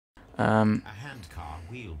handcar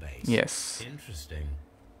wheelbase. Yes. Interesting.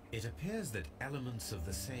 It appears that elements of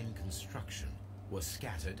the same construction were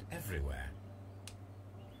scattered everywhere.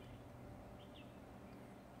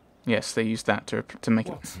 Yes, they used that to make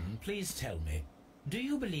it. Watson, please tell me, do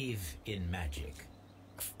you believe in magic?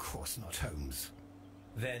 Of course not, Holmes.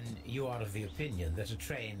 Then you are of the opinion that a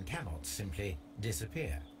train cannot simply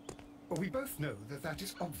disappear. Well, we both know that that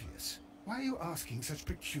is obvious. Why are you asking such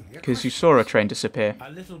peculiar questions? Because you saw a train disappear.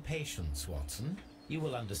 A little patience, Watson. You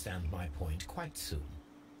will understand my point quite soon.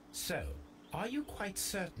 So, are you quite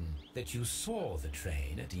certain that you saw the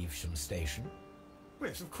train at Evesham Station?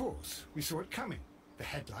 Yes, of course. We saw it coming. The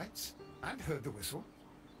headlights, and heard the whistle.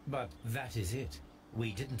 But that is it.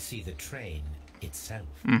 We didn't see the train itself.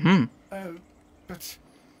 Mm-hmm. Oh, but...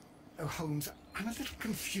 Oh, Holmes, I'm a little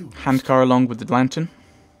confused. Handcar along with the lantern.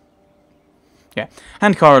 Yeah,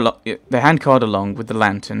 the handcart along with the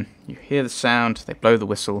lantern. You hear the sound, they blow the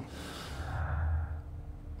whistle.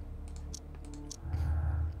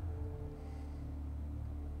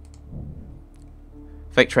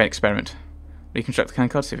 Fake train experiment. Reconstruct the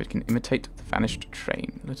handcart, see if it can imitate the vanished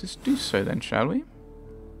train. Let us do so then, shall we?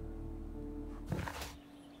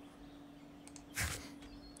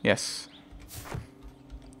 Yes.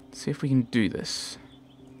 Let's see if we can do this.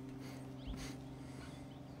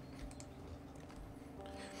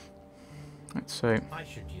 Right, so I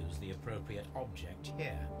should use the appropriate object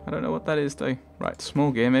here. I don't know what that is though. Right,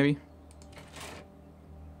 small gear maybe.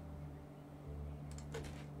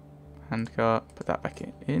 Handcart, put that back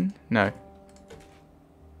in. No.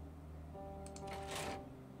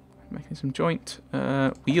 Mechanism joint.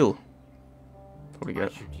 Wheel. Probably I go.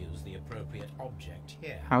 should use the appropriate object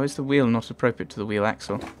here. How is the wheel not appropriate to the wheel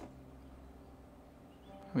axle?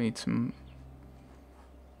 We need some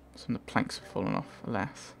of the planks have fallen off,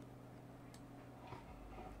 alas.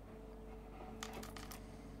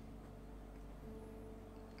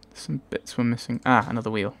 Some bits were missing. Ah,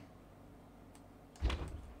 another wheel.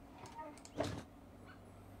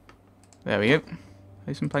 There we go.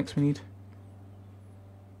 There's some planks we need.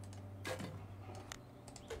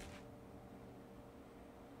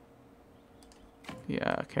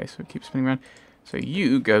 Yeah, okay, so keep spinning around. So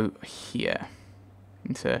you go here.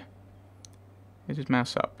 Into... Where's his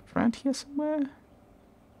mouse up? Around here somewhere?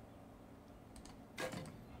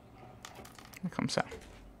 There comes that.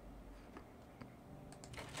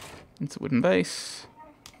 Into the wooden base.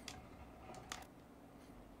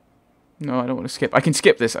 No, I don't want to skip. I can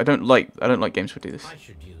skip this. I don't like games that do this. I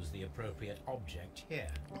should use the appropriate object here.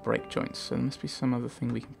 Brake joints. So there must be some other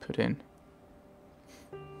thing we can put in.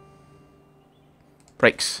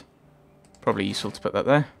 Brakes. Probably useful to put that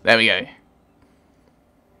there. There we go.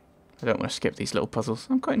 I don't want to skip these little puzzles.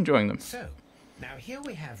 I'm quite enjoying them. So, now here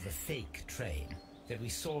we have the fake train that we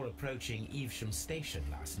saw approaching Evesham Station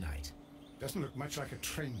last night. Doesn't look much like a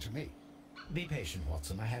train to me. Be patient,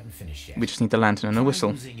 Watson. I haven't finished yet. We just need the lantern and a Try whistle.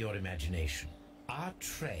 using your imagination. Our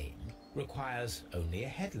train requires only a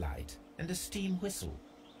headlight and a steam whistle.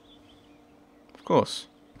 Of course.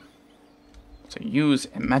 So use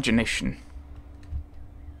imagination.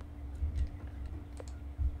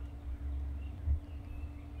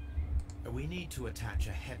 We need to attach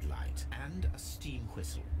a headlight and a steam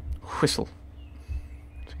whistle. Whistle.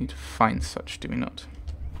 So we need to find such, do we not?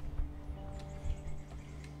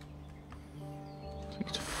 So we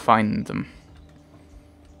need to find them.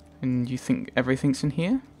 And you think everything's in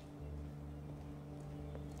here?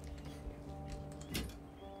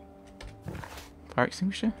 Fire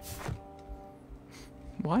extinguisher?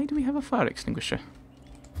 Why do we have a fire extinguisher?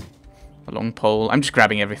 A long pole. I'm just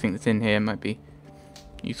grabbing everything that's in here. Might be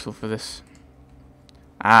useful for this.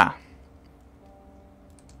 Ah.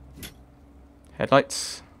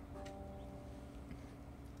 Headlights.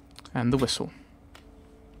 And the whistle.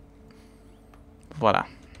 Voila.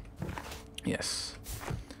 Yes.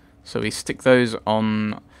 So we stick those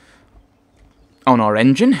on our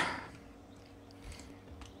engine.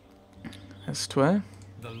 As it were.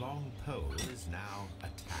 The long pole is now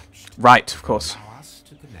attached. Right, of course. Allow us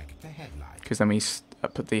to connect the headlight. Because then we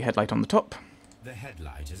put the headlight on the top. The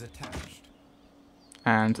headlight is attached.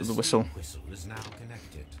 And The the whistle. steam whistle is now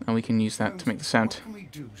connected. And we can use that to make the sound. What can we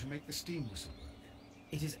do to make the steam whistle work?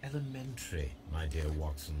 It is elementary, my dear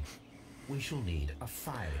Watson. We shall need a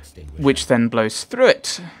fire extinguisher. Which then blows through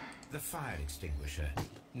it. The fire extinguisher.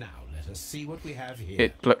 Now let us see what we have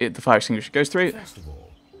here. The fire extinguisher goes through. First of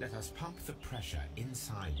all, let us pump the pressure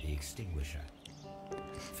inside the extinguisher.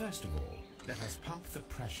 First of all, let us pump the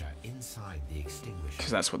pressure inside the extinguisher.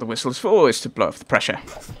 Because that's what the whistle is for, is to blow off the pressure.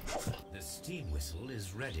 The steam whistle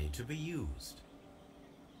is ready to be used.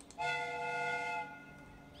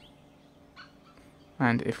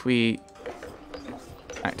 And if we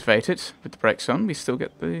activate it with the brakes on, we still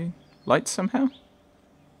get the lights somehow?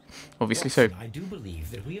 Obviously so. Watson, I do believe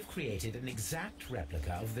that we have created an exact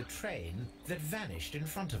replica of the train that vanished in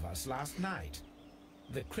front of us last night.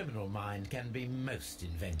 The criminal mind can be most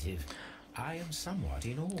inventive. I am somewhat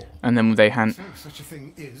in awe. And then they hand... So such a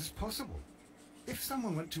thing is possible. If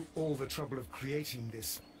someone went to all the trouble of creating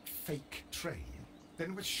this fake train, then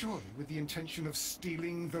it was surely with the intention of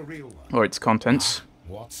stealing the real one. Or its contents.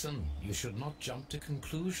 Watson, you should not jump to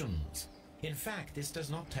conclusions. In fact, this does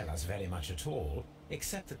not tell us very much at all,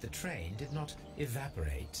 except that the train did not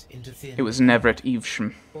evaporate into thin It was never at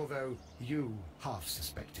Evesham. Although you half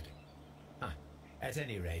suspected it. At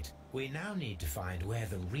any rate, we now need to find where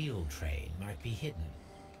the real train might be hidden.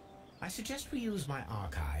 I suggest we use my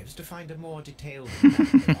archives to find a more detailed map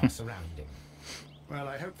of our surroundings. Well,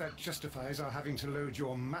 I hope that justifies our having to load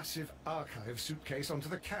your massive archive suitcase onto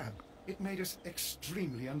the cab. It made us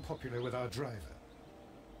extremely unpopular with our driver.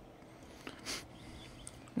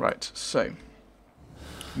 Right, so...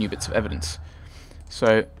 new bits of evidence.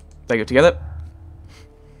 So, they go together.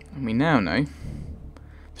 And we now know...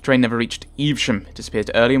 the train never reached Evesham. It disappeared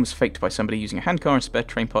early and was faked by somebody using a handcar and spare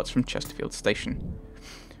train parts from Chesterfield Station.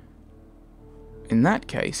 In that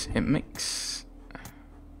case, it makes...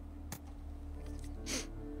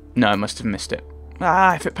 no, I must have missed it.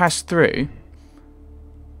 Ah, if it passed through...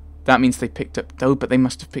 that means they picked up... oh, but they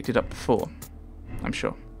must have picked it up before. I'm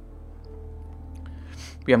sure.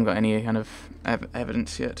 We haven't got any kind of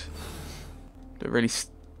evidence yet that really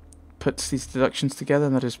puts these deductions together,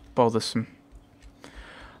 and that is bothersome.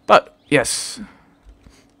 But, yes,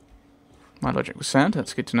 my logic was sound,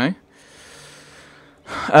 that's good to know.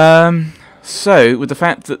 So, with the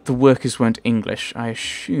fact that the workers weren't English, I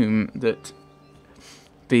assume that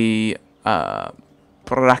the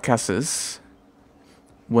Bracasses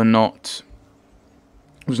was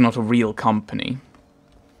not a real company,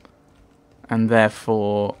 and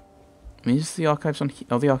therefore, is the archives on here?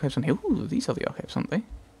 Are the archives on here? Ooh, these are the archives, aren't they?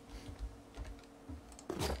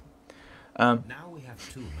 Now we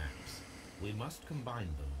have two maps. We must combine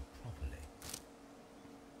them properly.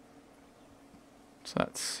 So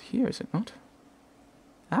that's here, is it not?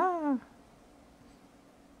 Ah!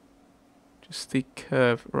 Just the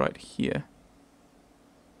curve right here.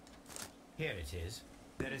 Here it is.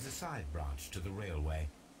 There is a side branch to the railway.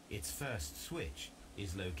 Its first switch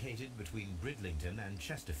is located between Bridlington and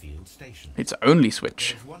Chesterfield Station. Its only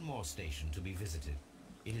switch. There is one more station to be visited.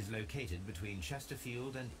 It is located between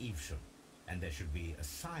Chesterfield and Evesham, and there should be a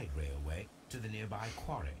side railway to the nearby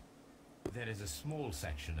quarry. There is a small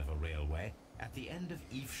section of a railway at the end of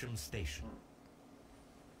Evesham Station.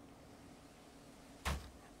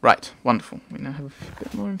 Right, wonderful. We now have a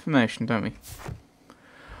bit more information, don't we?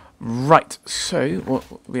 Right, so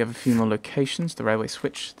we have a few more locations. The railway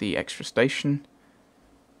switch, the extra station.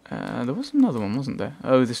 There was another one, wasn't there?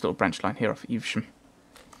 Oh, this little branch line here off Evesham.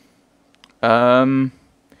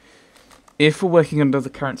 If we're working under the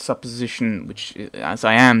current supposition, which, as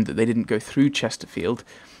I am, that they didn't go through Chesterfield,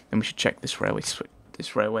 then we should check this railway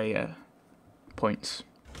points.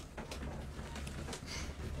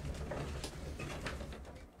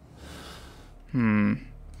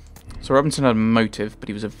 So Robinson had a motive, but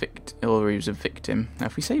he was a victim. Now,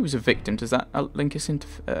 if we say he was a victim, does that link us into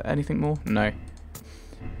anything more? No.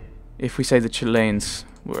 If we say the Chileans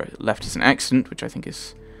were left as an accident, which I think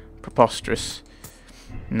is preposterous,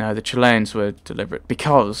 no, the Chileans were deliberate,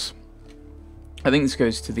 because I think this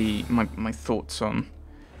goes to my thoughts on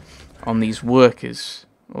these workers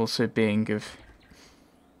also being of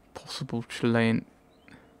possible Chilean.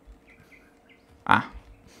 I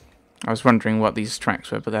was wondering what these tracks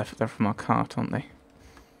were, but they're from our cart, aren't they?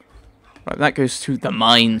 Right, that goes to the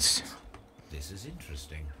mines. This is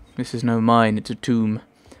interesting. This is no mine, it's a tomb.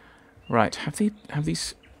 Right, have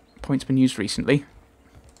these points been used recently?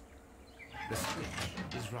 The switch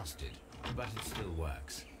is rusted, but it still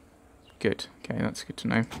works. Good. Okay, that's good to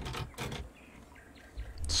know.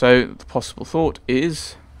 So, the possible thought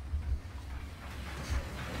is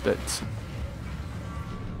that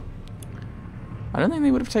I don't think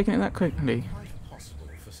they would have taken it that quickly. It's quite possible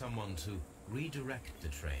for someone to redirect the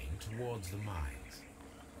train towards the mines.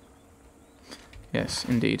 Yes,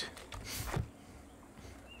 indeed.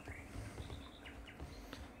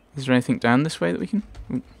 Is there anything down this way that we can...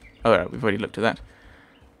 oh, right, we've already looked at that.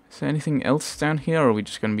 Is there anything else down here, or are we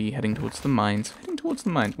just going to be heading towards the mines? Heading towards the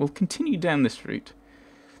mines. We'll continue down this route.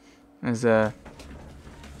 As, oh,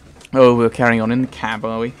 we're carrying on in the cab,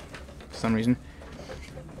 are we? For some reason.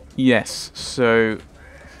 Yes, so...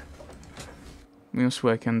 we must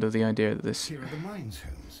work under the idea that this... Here are the mines,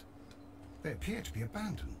 Holmes. They appear to be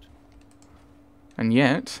abandoned. And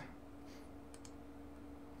yet...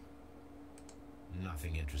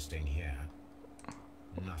 Nothing interesting here.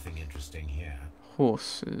 Nothing interesting here.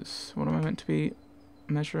 Horses. What am I meant to be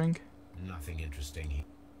measuring? Nothing interesting here.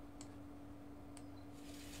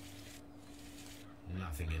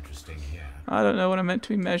 Nothing interesting here. I don't know what I'm meant to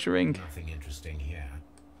be measuring. Nothing interesting here.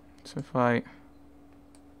 So if I...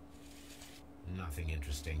 Nothing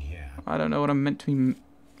interesting here. I don't know what I'm meant to be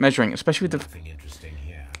measuring, especially with the... Nothing interesting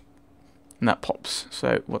here. And that pops.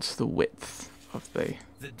 So what's the width of the...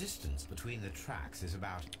 The distance between the tracks is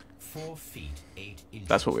about 4 feet 8 inches.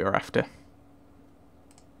 That's what we were after.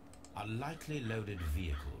 A lightly loaded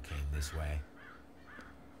vehicle came this way.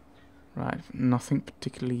 Right, nothing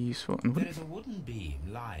particularly useful. And There is a wooden beam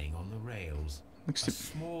lying on the rails. looks A to...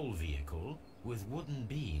 small vehicle with wooden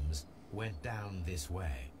beams went down this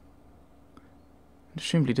way.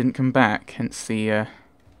 Presumably didn't come back, hence the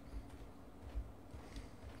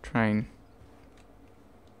train.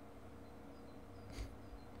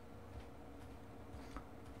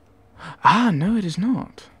 Ah, no, it is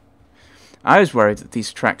not. I was worried that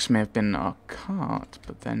these tracks may have been our cart,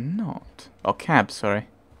 but they're not. Our cab, sorry.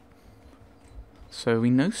 So we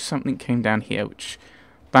know something came down here, which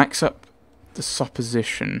backs up the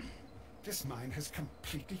supposition. This mine has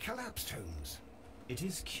completely collapsed, Holmes. It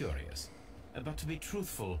is curious, but to be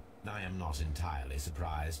truthful, I am not entirely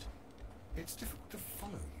surprised. It's difficult to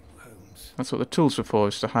follow you, Holmes. That's what the tools were for,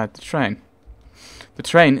 is to hide the train. The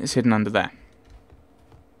train is hidden under there.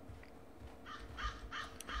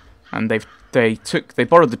 And they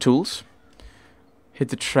borrowed the tools, hid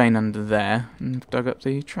the train under there, and dug up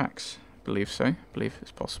the tracks. Believe so. Believe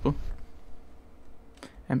it's possible.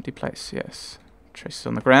 Empty place, yes. Traces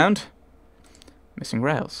on the ground. Missing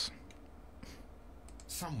rails.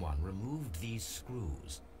 Someone removed these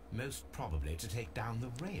screws, most probably to take down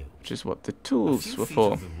the rails. Which is what the A tools few were feet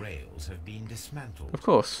for. of the rails have been dismantled. Of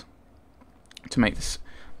course. To make this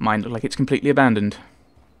mine look like it's completely abandoned.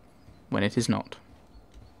 When it is not.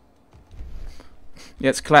 Yeah,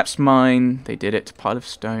 it's a collapsed mine. They did it. Pile of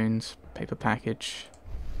stones. Paper package.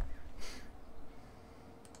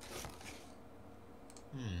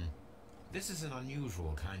 This is an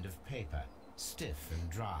unusual kind of paper, stiff and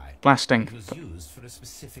dry. Blasting. It was used for a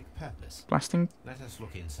specific purpose. Blasting? Let us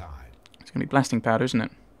look inside. It's going to be blasting powder, isn't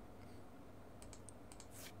it?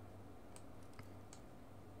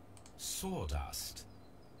 Sawdust.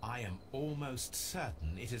 I am almost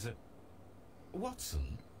certain it is a...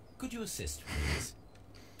 Watson, could you assist, please?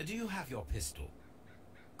 Do you have your pistol?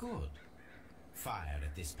 Good. Fire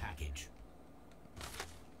at this package.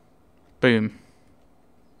 Boom.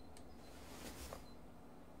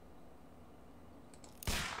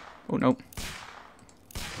 Oh no.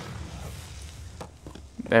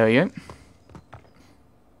 There we go.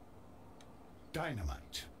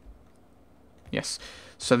 Dynamite. Yes.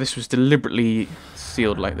 So this was deliberately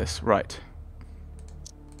sealed like this. Right.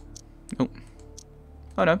 Oh.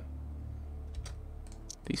 Oh no.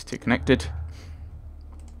 These two connected.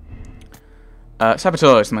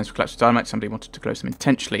 Sabotage. The mines were collapsed with dynamite. Somebody wanted to close them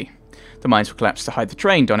intentionally. The mines were collapsed to hide the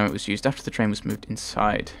train. Dynamite was used after the train was moved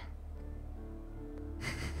inside.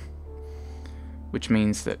 Which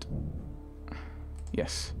means that...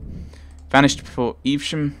 Yes. Vanished before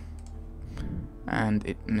Evesham. And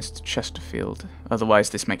it missed Chesterfield. Otherwise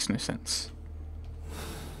this makes no sense.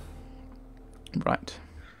 Right.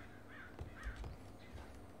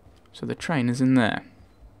 So the train is in there.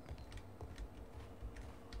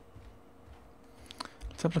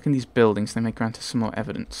 Let's have a look in these buildings. They may grant us some more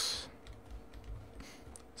evidence.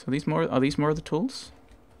 So are these more of the tools?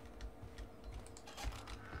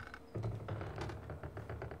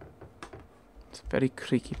 It's a very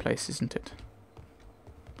creaky place, isn't it?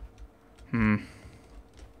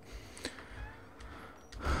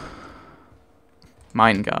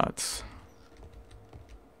 Mine guards.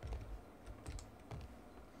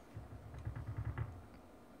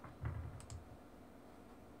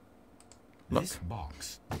 Look. This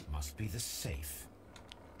box must be the safe.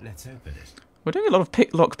 Let's open it. We're doing a lot of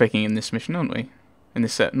lock picking in this mission, aren't we? In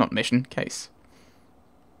this not mission, case.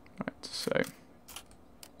 Right, so let's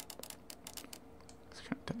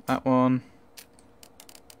connect that one.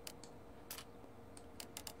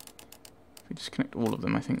 If we disconnect all of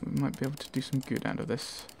them, I think we might be able to do some good out of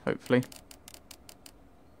this. Hopefully.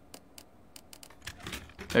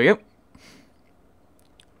 There we go.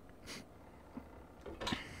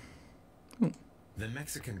 The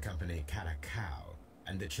Mexican company Caracao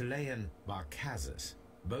and the Chilean Barcazas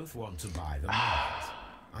both want to buy the mines.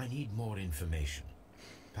 I need more information.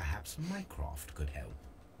 Perhaps Mycroft could help.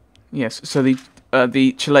 Yes, so the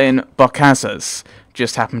Chilean Barcazas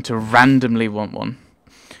just happen to randomly want one.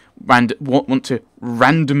 want to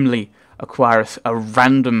randomly acquire a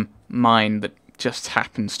random mine that just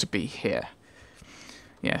happens to be here.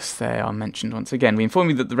 Yes, they are mentioned once again. We inform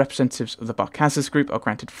you that the representatives of the Barcazas Group are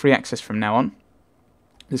granted free access from now on.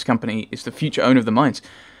 This company is the future owner of the mines.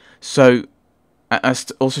 So,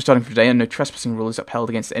 also starting from today, a no trespassing rule is upheld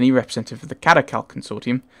against any representative of the Caracal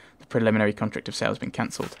Consortium. The preliminary contract of sale has been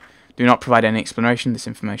cancelled. Do not provide any explanation. This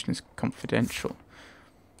information is confidential.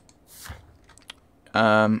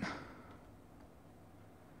 Examine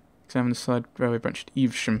the side railway branch at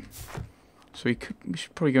Evesham. So we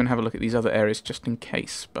should probably go and have a look at these other areas just in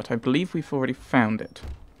case. But I believe we've already found it.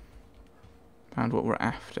 Found what we're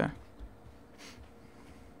after.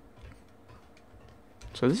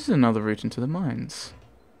 So this is another route into the mines.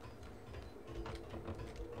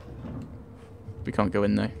 We can't go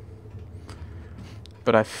in though.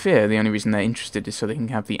 But I fear the only reason they're interested is so they can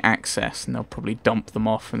have the access, and they'll probably dump them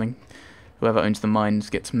off, and then whoever owns the mines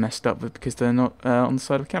gets messed up with because they're not on the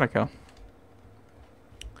side of Caracal.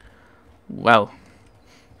 Well,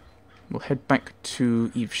 we'll head back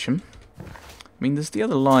to Evesham. I mean, there's the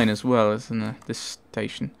other line as well, isn't there? This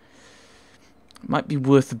station. Might be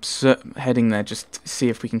worth heading there just to see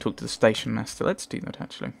if we can talk to the station master. Let's do that,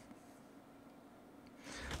 actually.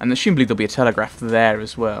 And presumably there'll be a telegraph there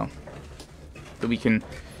as well that we can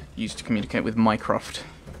use to communicate with Mycroft.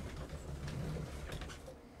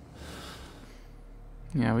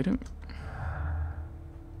 Yeah, we don't...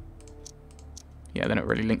 Yeah, they're not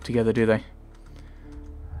really linked together, do they?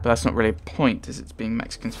 But that's not really a point, is it's being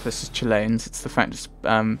Mexicans versus Chileans. It's the fact it's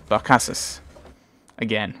Barcazas.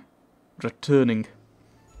 Again. Returning.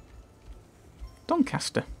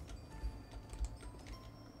 Doncaster.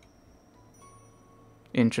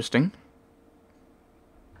 Interesting.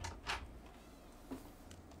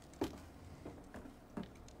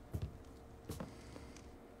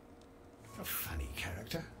 A funny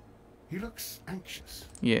character. He looks anxious.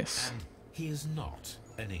 Yes. And he is not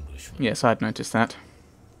an Englishman. Yes, I'd noticed that.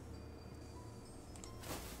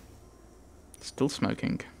 Still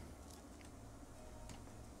smoking.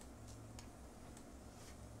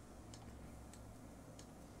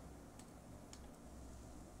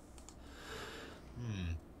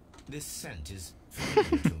 This scent is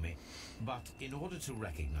familiar to me, but in order to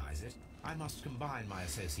recognize it, I must combine my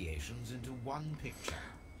associations into one picture.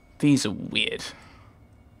 These are weird.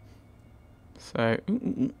 So,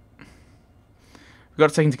 we've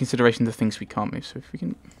got to take into consideration the things we can't move. So if we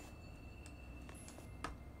can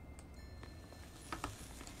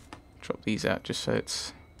drop these out, just so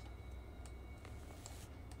it's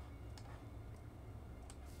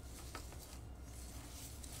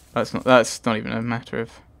that's not even a matter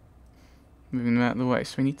of moving them out of the way.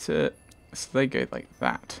 So we need to, so they go like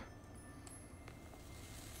that.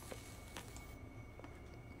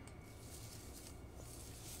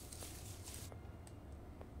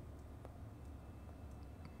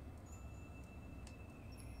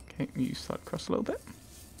 Okay, you slide across a little bit.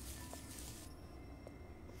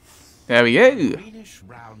 There we A go. greenish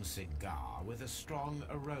round cigar with a strong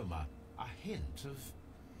aroma, a hint of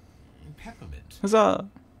peppermint. Huzzah!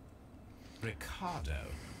 Ricardo.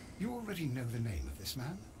 You already know the name of this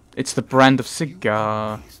man? It's the brand of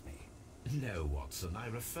cigar. You amaze me. No, Watson, I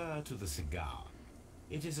refer to the cigar.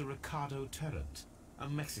 It is a Ricardo Turret, a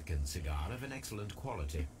Mexican cigar of an excellent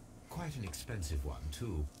quality. Quite an expensive one,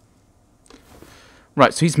 too.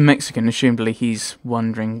 Right, so he's Mexican. Assumably he's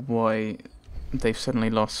wondering why they've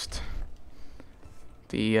suddenly lost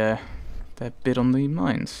their bid on the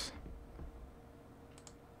mines.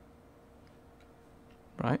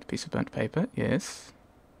 Right, piece of burnt paper, yes.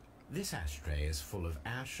 This ashtray is full of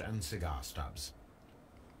ash and cigar stubs.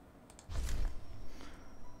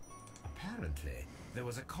 Apparently, there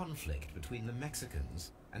was a conflict between the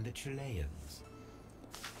Mexicans and the Chileans.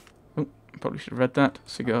 Oh, probably should have read that.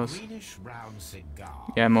 Cigars. A greenish round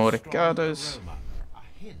cigar. Yeah, more with a strong Ricardos. aroma,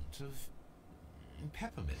 a hint of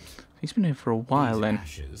peppermint. He's been here for a while These then.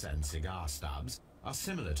 ashes and cigar stubs are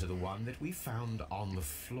similar to the one that we found on the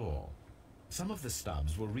floor. Some of the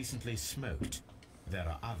stubs were recently smoked. There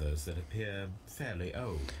are others that appear fairly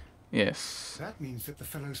old. Yes. That means that the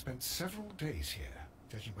fellow spent several days here.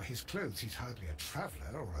 Judging by his clothes, he's hardly a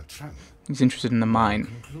traveller or a tramp. He's interested in the mine.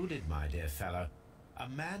 Concluded, my dear fellow, a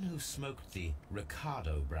man who smoked the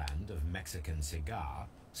Ricardo brand of Mexican cigar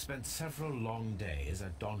spent several long days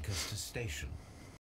at Doncaster Station.